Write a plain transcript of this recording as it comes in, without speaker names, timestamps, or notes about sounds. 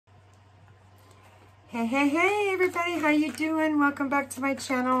Hey everybody, how you doing? Welcome back to my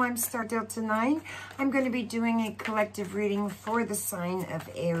channel. I'm Star Delta 9. I'm going to be doing a collective reading for the sign of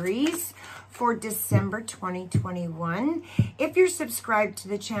Aries for December 2021. If you're subscribed to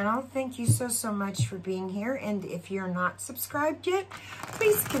the channel, thank you so much for being here. And if you're not subscribed yet,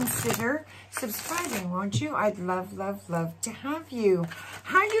 please consider subscribing, won't you? I'd love to have you.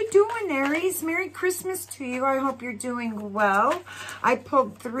 How you doing, Aries? Merry Christmas to you. I hope you're doing well. I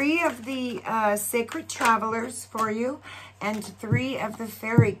pulled 3 of the sacred travelers for you and 3 of the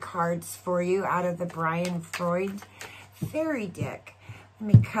fairy cards for you out of the Brian Freud fairy deck.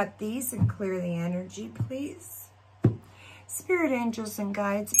 Let me cut these and clear the energy, please. Spirit angels and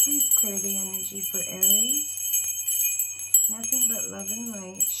guides, please clear the energy for Aries. Nothing but love and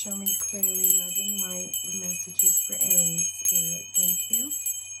light. Show me clearly love and light. The messages for Aries, Spirit. Thank you.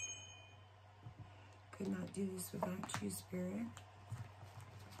 Could not do this without you, Spirit.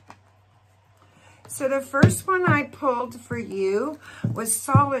 So the first one I pulled for you was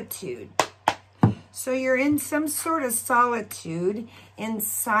solitude. So you're in some sort of solitude, in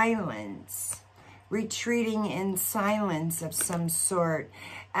silence, retreating in silence of some sort.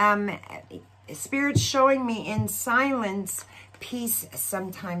 Spirit's showing me in silence, peace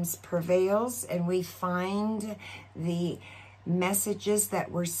sometimes prevails, and we find the messages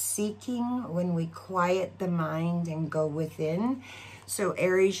that we're seeking when we quiet the mind and go within. So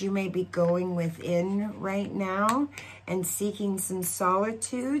Aries, you may be going within right now and seeking some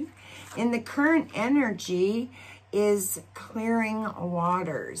solitude. In the current energy is clearing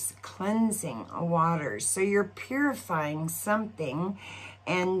waters, cleansing waters. So you're purifying something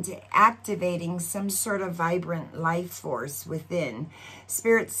and activating some sort of vibrant life force within.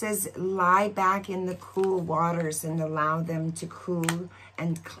 Spirit says, lie back in the cool waters and allow them to cool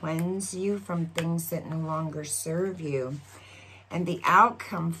and cleanse you from things that no longer serve you. And the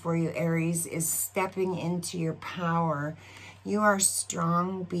outcome for you, Aries, is stepping into your power. You are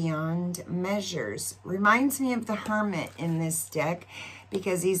strong beyond measures. Reminds me of the Hermit in this deck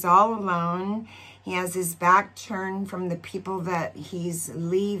because he's all alone. He has his back turned from the people that he's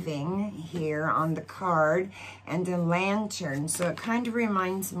leaving here on the card, and a lantern. So it kind of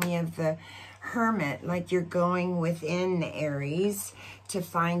reminds me of the Hermit, like you're going within, Aries, to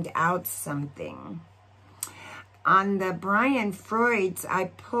find out something. On the Brian Freud's, I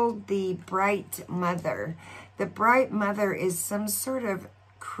pulled the Bright Mother. The Bright Mother is some sort of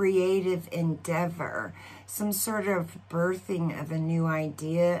creative endeavor, some sort of birthing of a new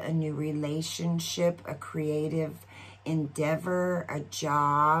idea, a new relationship, a creative endeavor, a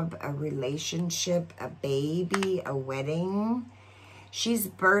job, a relationship, a baby, a wedding. She's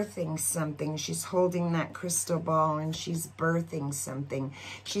birthing something. She's holding that crystal ball and she's birthing something.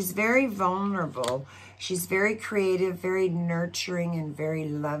 She's very vulnerable. She's very creative, very nurturing, and very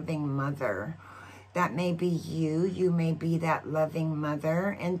loving mother. That may be you. You may be that loving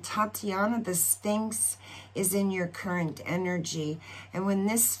mother. And Tatiana, the Sphinx, is in your current energy. And when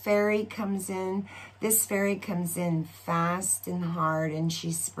this fairy comes in fast and hard, and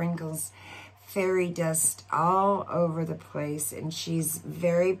she sprinkles fairy dust all over the place, and she's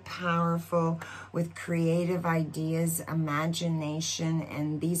very powerful with creative ideas, imagination,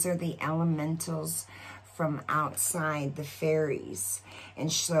 and these are the elementals from outside, the fairies.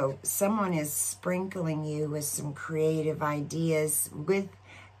 And so someone is sprinkling you with some creative ideas. With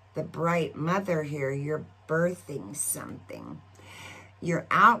the Bright Mother here, you're birthing something. Your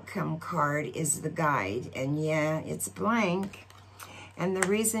outcome card is the Guide, and yeah, it's blank. And the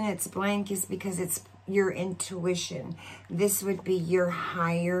reason it's blank is because it's your intuition. This would be your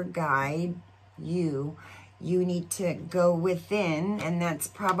higher guide, you. You need to go within, and that's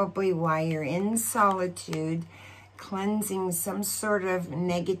probably why you're in solitude, cleansing some sort of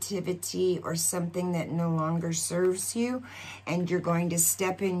negativity or something that no longer serves you, and you're going to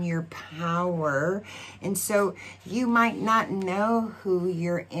step in your power. And so you might not know who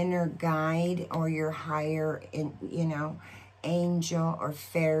your inner guide or your higher, angel or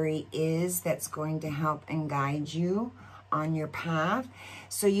fairy is that's going to help and guide you on your path.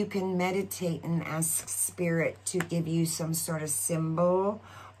 So you can meditate and ask Spirit to give you some sort of symbol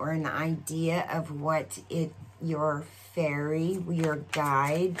or an idea of what your fairy, your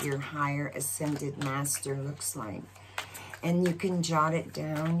guide, your higher ascended master looks like. And you can jot it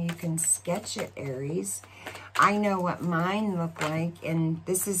down. You can sketch it, Aries. I know what mine look like, and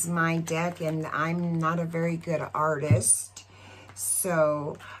this is my deck, and I'm not a very good artist.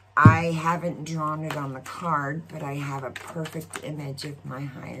 So I haven't drawn it on the card, but I have a perfect image of my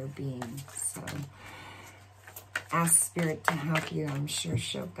higher being. So ask Spirit to help you. I'm sure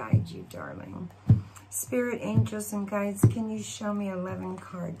she'll guide you, darling. Spirit, angels, and guides, can you show me 11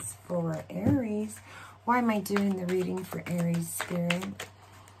 cards for Aries? Why am I doing the reading for Aries, Spirit?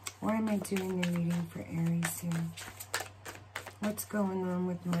 Why am I doing the reading for Aries here? What's going on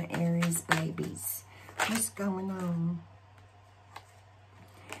with my Aries babies? What's going on?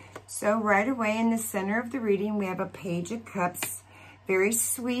 So right away in the center of the reading, we have a Page of Cups. Very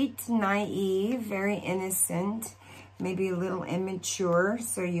sweet, naive, very innocent, maybe a little immature.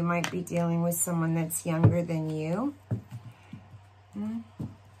 So you might be dealing with someone that's younger than you. You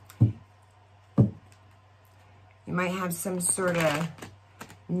might have some sort of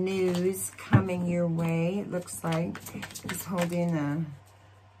news coming your way, it looks like. He's holding a,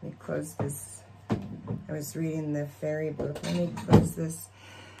 let me close this. I was reading the fairy book. Let me close this.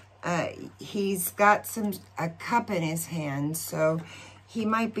 He's got a cup in his hand, so he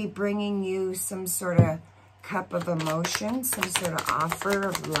might be bringing you some sort of cup of emotion, some sort of offer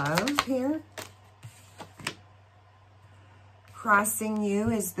of love here. Crossing you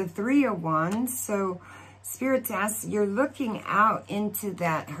is the Three of Wands, so Spirit's asking, you're looking out into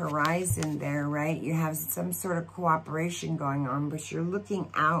that horizon there, right? You have some sort of cooperation going on, but you're looking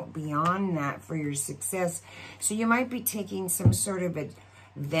out beyond that for your success. So you might be taking some sort of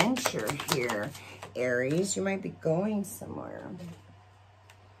adventure here, Aries. You might be going somewhere.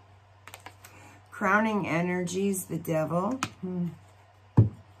 Crowning energies, the Devil.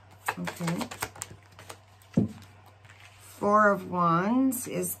 Okay. Four of Wands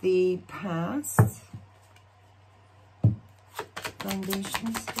is the past.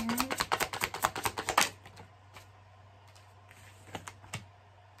 Foundation, Spirit.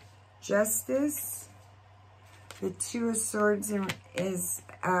 Justice. The Two of Swords is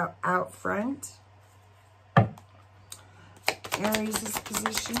out front. Aries'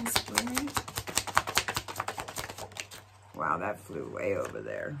 position, Spirit. Wow, that flew way over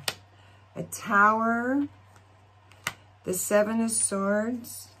there. A Tower. The Seven of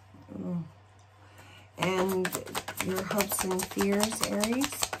Swords. Ooh. And your hopes and fears, Aries.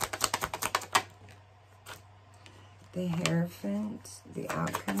 The Hierophant, the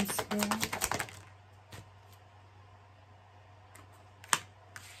Outcome, Spirit.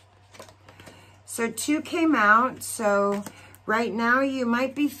 So 2 came out. So right now you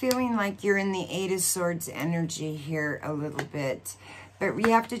might be feeling like you're in the Eight of Swords energy here a little bit. But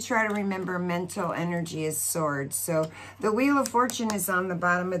we have to try to remember mental energy is swords. So the Wheel of Fortune is on the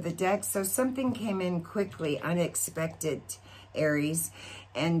bottom of the deck. So something came in quickly, unexpected, Aries.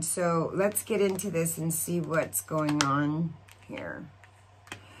 And so let's get into this and see what's going on here.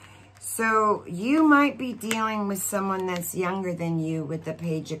 So you might be dealing with someone that's younger than you with the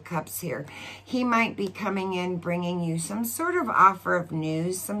Page of Cups here. He might be coming in, bringing you some sort of offer of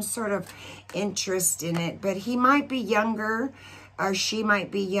news, some sort of interest in it. But he might be younger, or she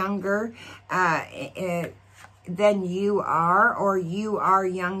might be younger than you are, or you are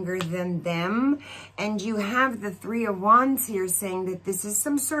younger than them. And you have the Three of Wands here saying that this is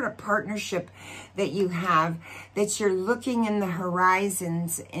some sort of partnership that you have, that you're looking in the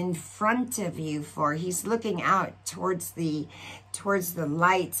horizons in front of you for. He's looking out towards the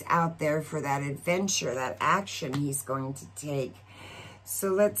lights out there for that adventure, that action he's going to take. So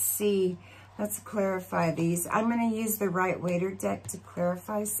let's see. Let's clarify these. I'm going to use the Right Waiter deck to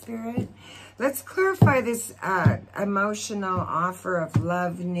clarify, Spirit. Let's clarify this emotional offer of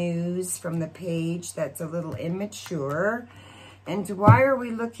love news from the page that's a little immature. And why are we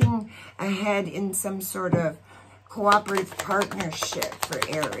looking ahead in some sort of cooperative partnership for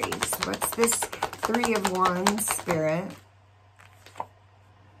Aries? What's this Three of Wands, Spirit?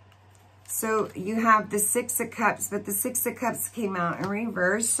 So you have the Six of Cups, but the Six of Cups came out in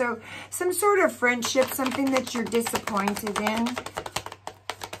reverse. So some sort of friendship, something that you're disappointed in.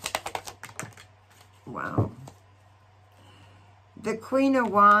 Wow. The Queen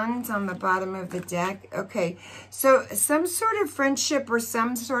of Wands on the bottom of the deck. Okay, so some sort of friendship or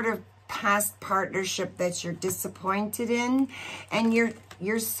some sort of past partnership that you're disappointed in, and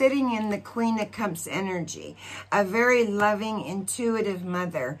you're sitting in the Queen of Cups energy, a very loving, intuitive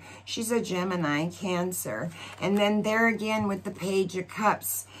mother. She's a Gemini, Cancer. And then there again with the Page of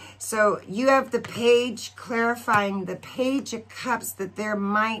Cups. So you have the page clarifying the Page of Cups, that there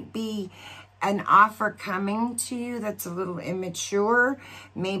might be an offer coming to you that's a little immature,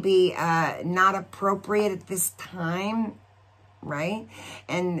 maybe not appropriate at this time, right?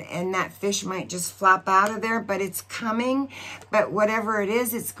 And that fish might just flop out of there, but it's coming. But whatever it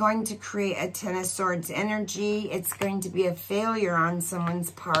is, it's going to create a Ten of Swords energy. It's going to be a failure on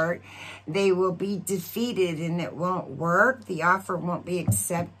someone's part. They will be defeated and it won't work. The offer won't be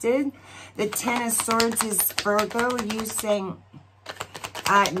accepted. The Ten of Swords is Virgo, you saying,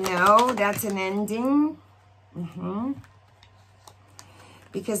 No, that's an ending.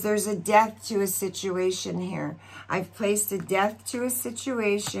 Because there's a death to a situation here. I've placed a death to a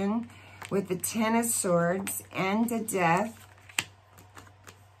situation with the Ten of Swords and a death.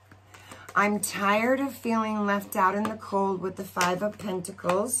 I'm tired of feeling left out in the cold with the Five of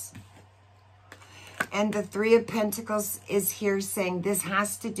Pentacles. And the Three of Pentacles is here saying this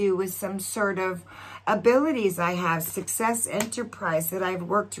has to do with some sort of abilities I have, success, enterprise that I've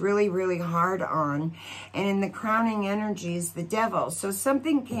worked really, really hard on. And in the crowning energies, the Devil. So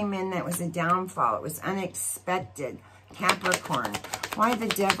something came in that was a downfall. It was unexpected. Capricorn. Why the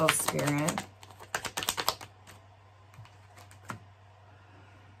Devil, Spirit?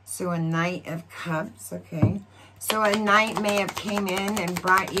 So a Knight of Cups, okay. So a knight may have came in and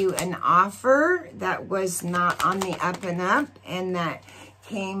brought you an offer that was not on the up and up, and that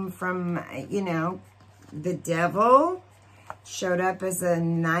came from, you know, the Devil. Showed up as a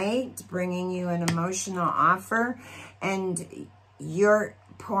knight, bringing you an emotional offer, and you're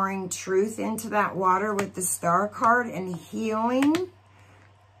pouring truth into that water with the Star card and healing.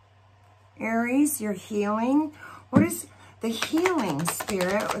 Aries, you're healing. What is the healing,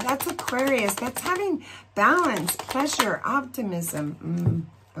 Spirit? That's Aquarius. That's having balance, pleasure, optimism.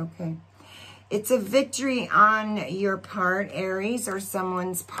 Okay. It's a victory on your part, Aries, or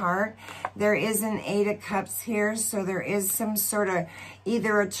someone's part. There is an Eight of Cups here, so there is some sort of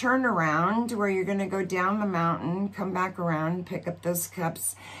either a turnaround where you're going to go down the mountain, come back around, pick up those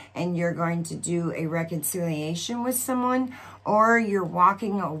cups, and you're going to do a reconciliation with someone, or you're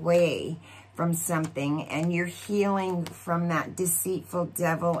walking away from something and you're healing from that deceitful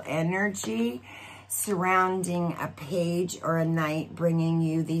devil energy surrounding a page or a knight bringing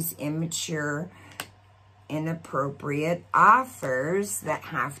you these immature, inappropriate offers that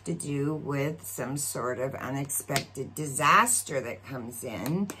have to do with some sort of unexpected disaster that comes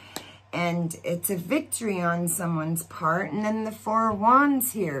in. And it's a victory on someone's part. And then the Four of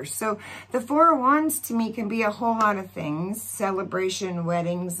Wands here. So the Four of Wands to me can be a whole lot of things. Celebration,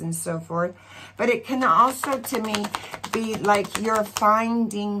 weddings, and so forth. But it can also to me be like you're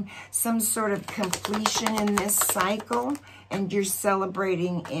finding some sort of completion in this cycle and you're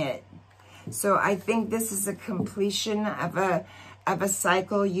celebrating it. So I think this is a completion of a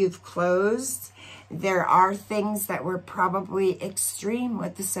cycle you've closed. There are things that were probably extreme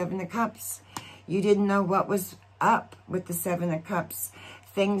with the Seven of Cups. You didn't know what was up with the Seven of Cups.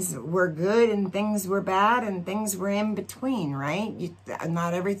 Things were good and things were bad and things were in between, right?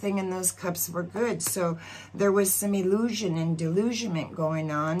 Not everything in those cups were good. So there was some illusion and delusionment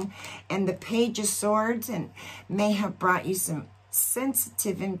going on. And the Page of Swords and may have brought you some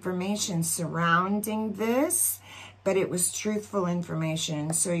sensitive information surrounding this. But it was truthful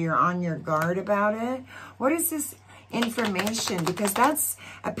information, so you're on your guard about it. What is this information? Because that's,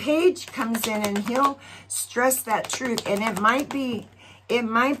 a page comes in and he'll stress that truth. And it might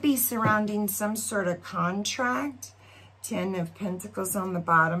be surrounding some sort of contract. 10 of Pentacles on the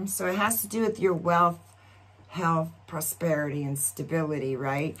bottom. So it has to do with your wealth, health, prosperity, and stability,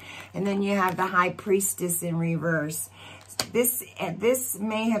 right? And then you have the High Priestess in reverse. This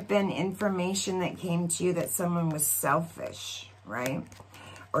may have been information that came to you that someone was selfish, right?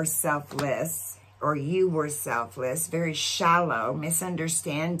 Or selfless, or you were selfless, very shallow,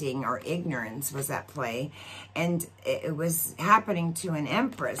 misunderstanding or ignorance was at play. And it was happening to an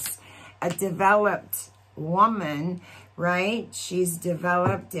Empress, a developed woman, right? She's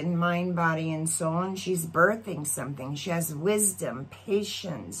developed in mind, body, and soul, and she's birthing something. She has wisdom,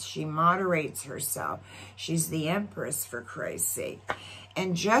 patience. She moderates herself. She's the Empress, for Christ's sake.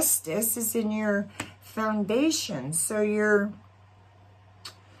 And justice is in your foundation. So you're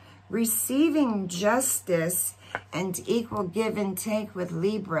receiving justice and equal give and take with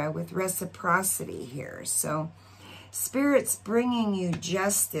Libra, with reciprocity here. So Spirit's bringing you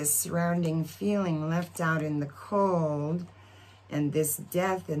justice surrounding feeling left out in the cold and this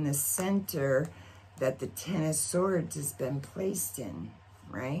death in the center that the Ten of Swords has been placed in,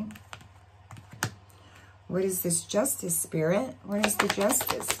 right? What is this justice, Spirit? What is the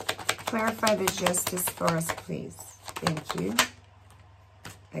justice? Clarify the justice for us, please. Thank you.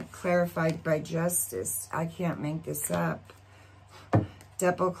 Clarified by justice. I can't make this up.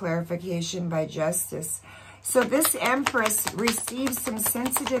 Double clarification by justice. So this Empress received some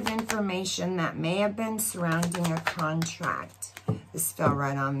sensitive information that may have been surrounding a contract. This fell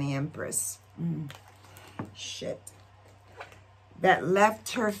right on the Empress. Shit. That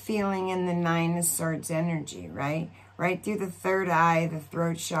left her feeling in the Nine of Swords energy, right? Right through the third eye, the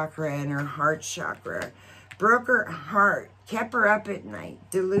throat chakra, and her heart chakra. Broke her heart. Kept her up at night.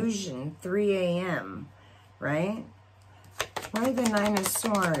 Delusion, 3 a.m., right? Why the Nine of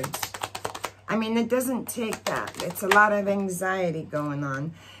Swords? I mean, it doesn't take that. It's a lot of anxiety going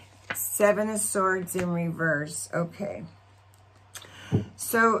on. Seven of Swords in reverse. Okay.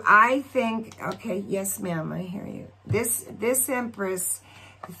 So I think, okay, yes, ma'am, I hear you. This Empress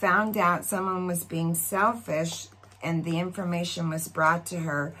found out someone was being selfish and the information was brought to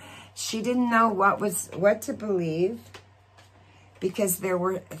her. She didn't know what to believe because there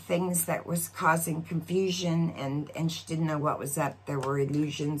were things that was causing confusion and she didn't know what was up. There were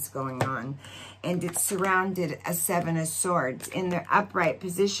illusions going on. And it surrounded a Seven of Swords. In the upright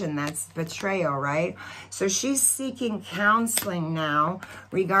position, that's betrayal, right? So she's seeking counseling now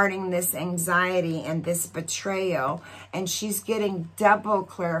regarding this anxiety and this betrayal. And she's getting double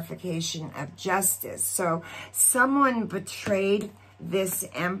clarification of justice. So someone betrayed this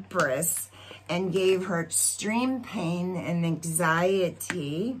Empress and gave her extreme pain and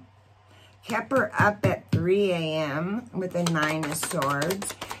anxiety. Kept her up at 3 a.m. with a Nine of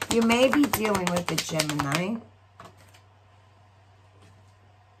Swords. You may be dealing with a Gemini.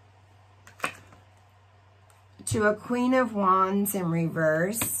 To a Queen of Wands in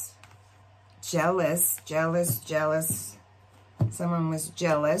reverse. Jealous, jealous, jealous. Someone was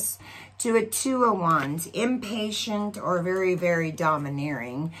jealous. To a Two of Wands, impatient or very, very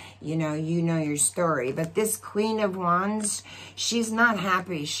domineering. You know your story. But this Queen of Wands, she's not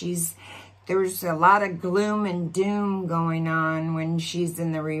happy. There's a lot of gloom and doom going on when she's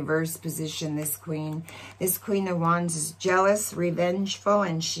in the reverse position, this Queen of Wands is jealous, revengeful,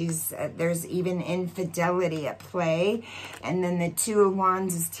 and there's even infidelity at play. And then the Two of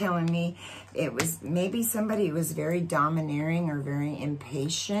Wands is telling me it was maybe somebody who was very domineering or very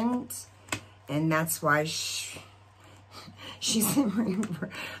impatient. And that's why she's in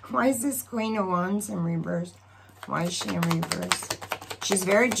reverse. Why is this Queen of Wands in reverse? Why is she in reverse? She's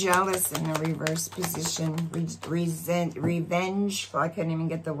very jealous in the reverse position. Revengeful. I couldn't even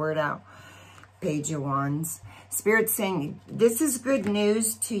get the word out. Page of Wands. Spirit's saying, this is good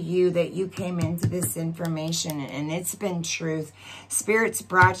news to you that you came into this information and it's been truth. Spirit's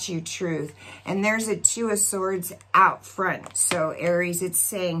brought you truth. And there's a Two of Swords out front. So Aries, it's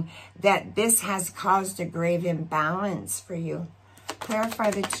saying that this has caused a grave imbalance for you.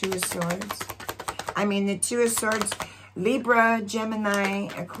 Clarify the Two of Swords. I mean, the Two of Swords, Libra, Gemini,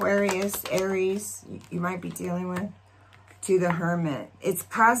 Aquarius, Aries, you might be dealing with. To the Hermit. It's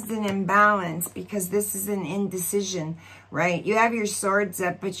caused an imbalance because this is an indecision, right? You have your swords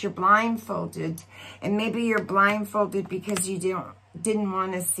up, but you're blindfolded. And maybe you're blindfolded because you didn't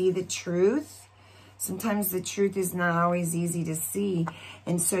want to see the truth. Sometimes the truth is not always easy to see.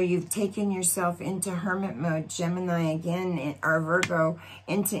 And so you've taken yourself into hermit mode, Gemini again, or Virgo,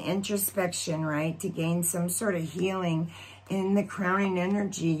 into introspection, right? To gain some sort of healing. In the crowning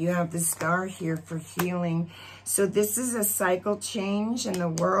energy, you have the star here for healing. So this is a cycle change in the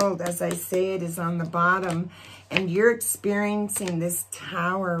world. As I say, it is on the bottom. And you're experiencing this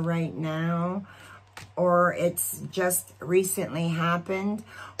tower right now. Or it's just recently happened.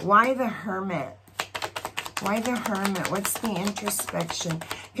 Why the Hermit? Why the Hermit? What's the introspection?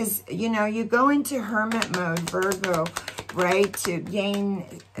 Because, you go into hermit mode, Virgo, right, to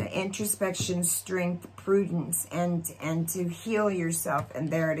gain introspection, strength, prudence, and to heal yourself. And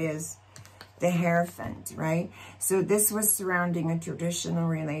there it is, the Hierophant, right? So this was surrounding a traditional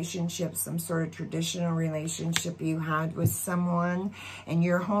relationship, some sort of traditional relationship you had with someone, and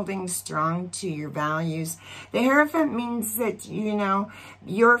you're holding strong to your values. The Hierophant means that,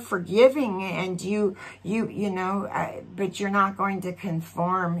 you're forgiving and but you're not going to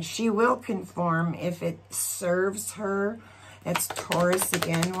conform. She will conform if it serves her. That's Taurus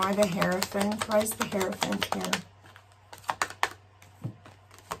again. Why the Hierophant? Why is the Hierophant here?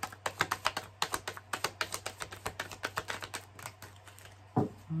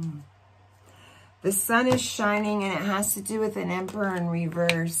 The sun is shining and it has to do with an Emperor in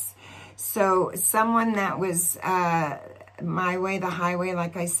reverse. So someone that was my way, the highway,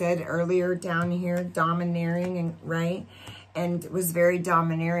 like I said earlier down here, domineering, and right? And was very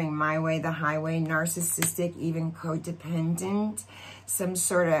domineering, my way, the highway, narcissistic, even codependent, some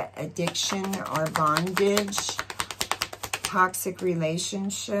sort of addiction or bondage, toxic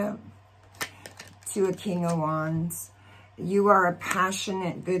relationship. To a King of Wands. You are a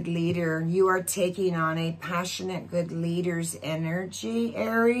passionate, good leader. You are taking on a passionate, good leader's energy,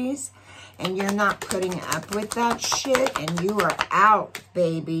 Aries. And you're not putting up with that shit. And you are out,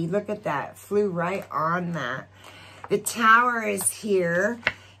 baby. Look at that. Flew right on that. The Tower is here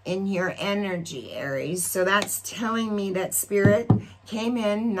in your energy, Aries. So that's telling me that Spirit came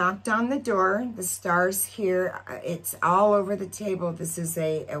in, knocked on the door. The stars here. It's all over the table. This is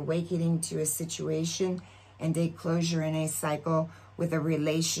a awakening to a situation and a closure in a cycle with a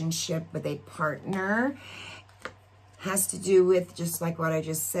relationship with a partner. Has to do with, just like what I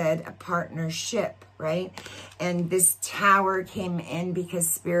just said, a partnership, right? And this Tower came in because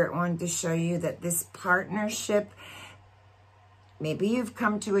Spirit wanted to show you that this partnership, maybe you've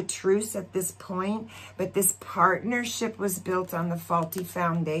come to a truce at this point, but this partnership was built on the faulty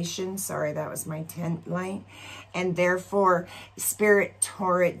foundation. Sorry, that was my tent light. And therefore, Spirit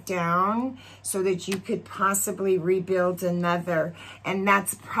tore it down so that you could possibly rebuild another. And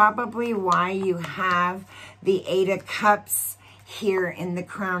that's probably why you have the Eight of Cups here in the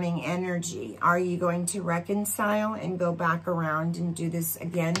crowning energy. Are you going to reconcile and go back around and do this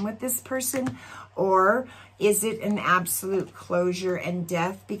again with this person? Or is it an absolute closure and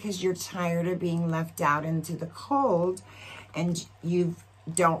death because you're tired of being left out into the cold and you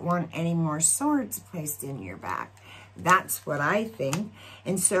don't want any more swords placed in your back? That's what I think.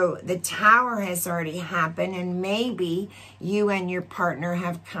 And so the Tower has already happened, and maybe you and your partner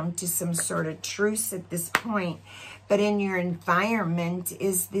have come to some sort of truce at this point. But in your environment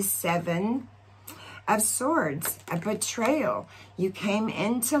is the Seven of Swords, a betrayal. You came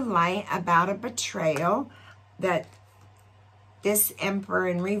into light about a betrayal, that this Emperor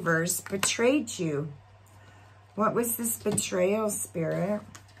in reverse betrayed you. What was this betrayal, Spirit?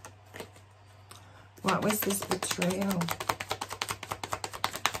 What was this betrayal?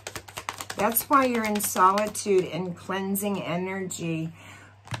 That's why you're in solitude and cleansing energy.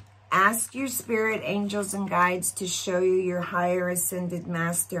 Ask your spirit, angels, and guides to show you your higher ascended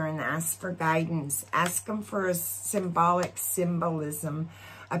master and ask for guidance. Ask them for a symbolic symbolism,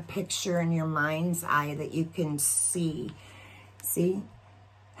 a picture in your mind's eye that you can see. See?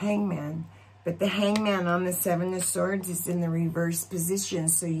 Hangman. But the Hangman on the Seven of Swords is in the reverse position,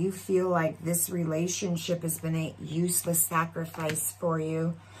 so you feel like this relationship has been a useless sacrifice for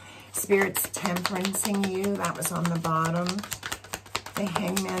you. Spirit's temperancing you. That was on the bottom. The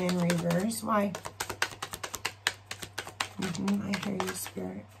Hangman in reverse. Why? I hear you,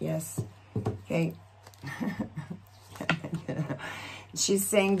 Spirit. Yes. Okay. She's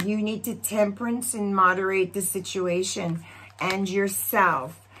saying you need to temperance and moderate the situation and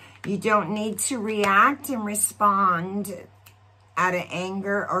yourself. You don't need to react and respond out of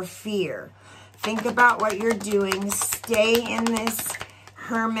anger or fear. Think about what you're doing. Stay in this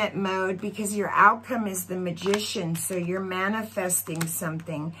hermit mode because your outcome is the Magician. So you're manifesting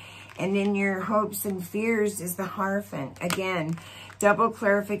something. And in your hopes and fears is the Hierophant. Again, double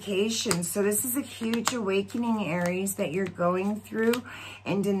clarification. So this is a huge awakening, Aries, that you're going through.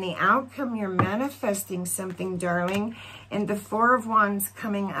 And in the outcome, you're manifesting something, darling. And the Four of Wands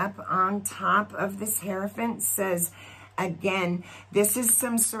coming up on top of this Hierophant says, again, this is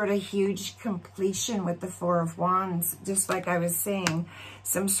some sort of huge completion with the Four of Wands. Just like I was saying,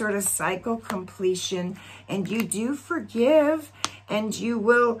 some sort of cycle completion. And you do forgive and you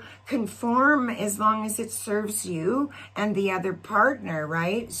will conform as long as it serves you and the other partner,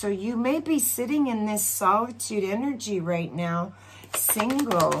 right? So you may be sitting in this solitude energy right now,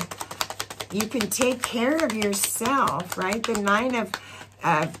 single. You can take care of yourself, right? The Nine of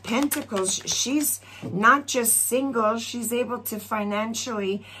Pentacles, she's not just single, she's able to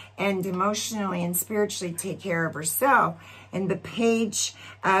financially and emotionally and spiritually take care of herself. And the Page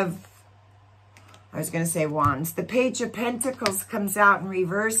of, I was going to say Wands, the Page of Pentacles comes out in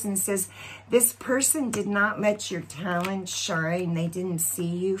reverse and says, this person did not let your talent shine. They didn't see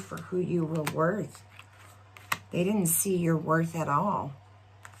you for who you were worth. They didn't see your worth at all.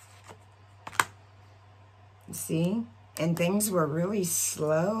 See? And things were really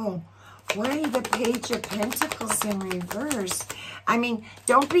slow. Why the Page of Pentacles in reverse? I mean,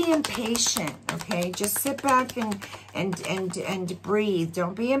 don't be impatient, okay? Just sit back and breathe.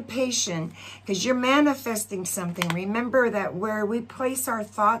 Don't be impatient because you're manifesting something. Remember that where we place our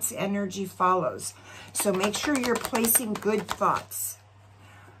thoughts, energy follows. So make sure you're placing good thoughts.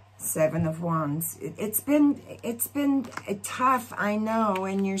 Seven of Wands. It's been tough, I know,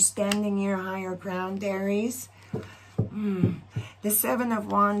 and you're standing your higher ground, Aries. The Seven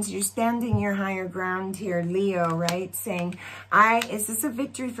of Wands, you're standing your higher ground here, Leo, right? Saying, is this a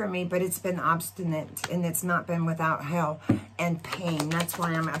victory for me? But it's been obstinate and it's not been without hell and pain. That's why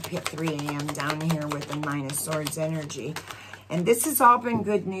I'm up at 3 a.m. down here with the Nine of Swords energy. And this has all been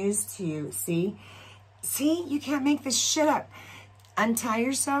good news to you, see? See, you can't make this shit up. Untie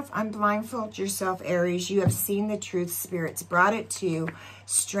yourself, unblindfold yourself, Aries. You have seen the truth. Spirit's brought it to you.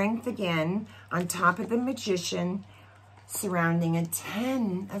 Strength again on top of the Magician, surrounding a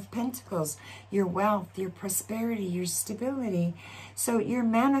 10 of Pentacles. Your wealth, your prosperity, your stability. So you're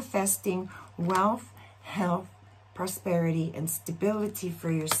manifesting wealth, health, prosperity, and stability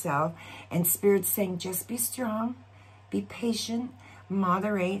for yourself. And Spirit's saying, just be strong, be patient,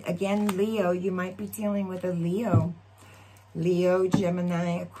 moderate. Again, Leo, you might be dealing with a Leo. Leo,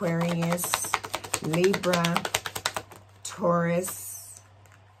 Gemini, Aquarius, Libra, Taurus.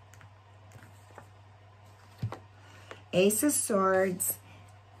 Ace of Swords.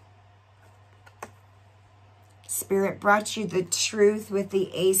 Spirit brought you the truth with the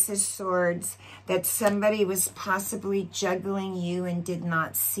Ace of Swords, that somebody was possibly juggling you and did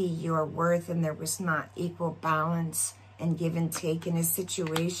not see your worth, and there was not equal balance and give and take in a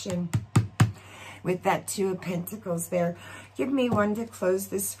situation. With that Two of Pentacles there. Give me one to close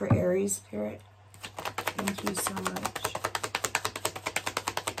this for Aries, Spirit. Thank you so much.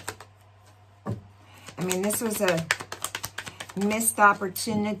 I mean, this was a missed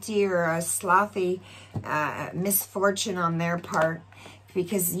opportunity or a slothy misfortune on their part,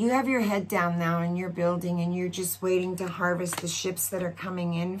 because you have your head down now and you're building and you're just waiting to harvest the ships that are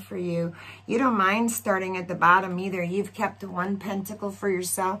coming in for you. You don't mind starting at the bottom either. You've kept one pentacle for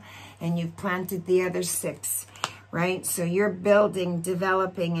yourself and you've planted the other 6, right? So you're building,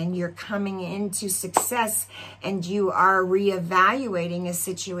 developing, and you're coming into success, and you are reevaluating a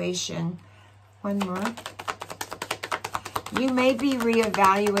situation. One more. You may be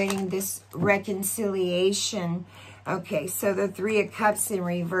reevaluating this reconciliation. Okay, so the Three of Cups in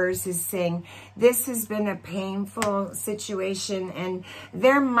reverse is saying this has been a painful situation, and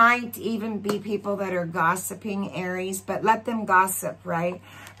there might even be people that are gossiping, Aries, but let them gossip, right?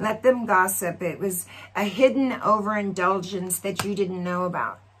 Let them gossip. It was a hidden overindulgence that you didn't know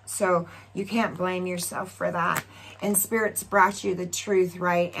about. So you can't blame yourself for that. And Spirit's brought you the truth,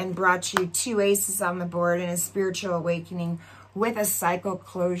 right? And brought you 2 aces on the board and a spiritual awakening with a cycle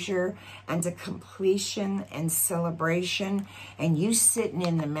closure and a completion and celebration. And you sitting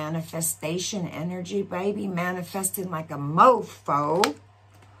in the manifestation energy, baby, manifesting like a mofo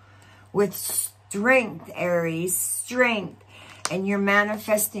with strength, Aries, strength. And you're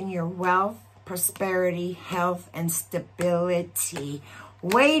manifesting your wealth, prosperity, health, and stability.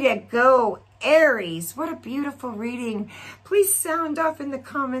 Way to go, Aries. What a beautiful reading. Please sound off in the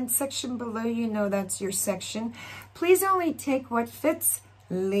comment section below. You know that's your section. Please only take what fits.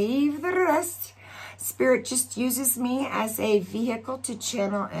 Leave the rest. Spirit just uses me as a vehicle to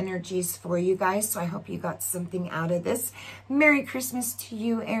channel energies for you guys. So I hope you got something out of this. Merry Christmas to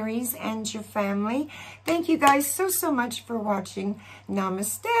you, Aries, and your family. Thank you guys so much for watching.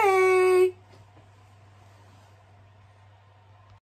 Namaste.